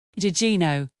Did you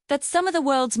know that some of the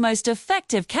world's most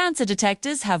effective cancer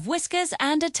detectors have whiskers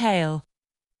and a tail?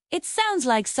 It sounds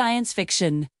like science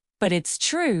fiction, but it's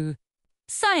true.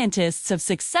 Scientists have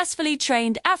successfully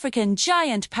trained African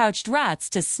giant pouched rats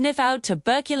to sniff out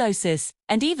tuberculosis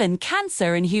and even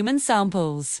cancer in human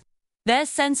samples. Their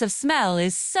sense of smell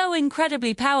is so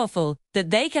incredibly powerful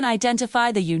that they can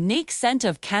identify the unique scent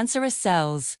of cancerous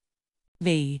cells.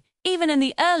 Even in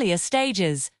the earlier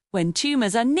stages, when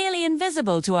tumors are nearly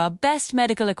invisible to our best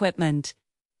medical equipment.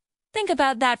 Think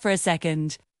about that for a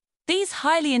second. These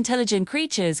highly intelligent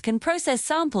creatures can process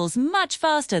samples much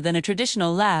faster than a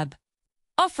traditional lab,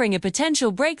 offering a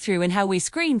potential breakthrough in how we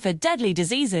screen for deadly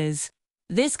diseases.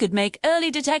 This could make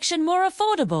early detection more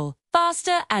affordable,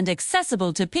 faster, and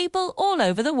accessible to people all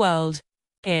over the world.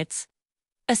 It's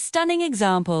a stunning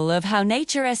example of how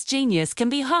nature's genius can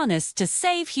be harnessed to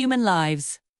save human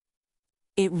lives.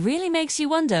 It really makes you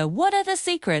wonder what other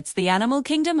secrets the animal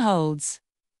kingdom holds.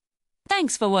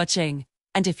 Thanks for watching,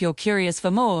 and if you're curious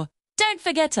for more, don't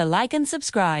forget to like and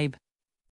subscribe.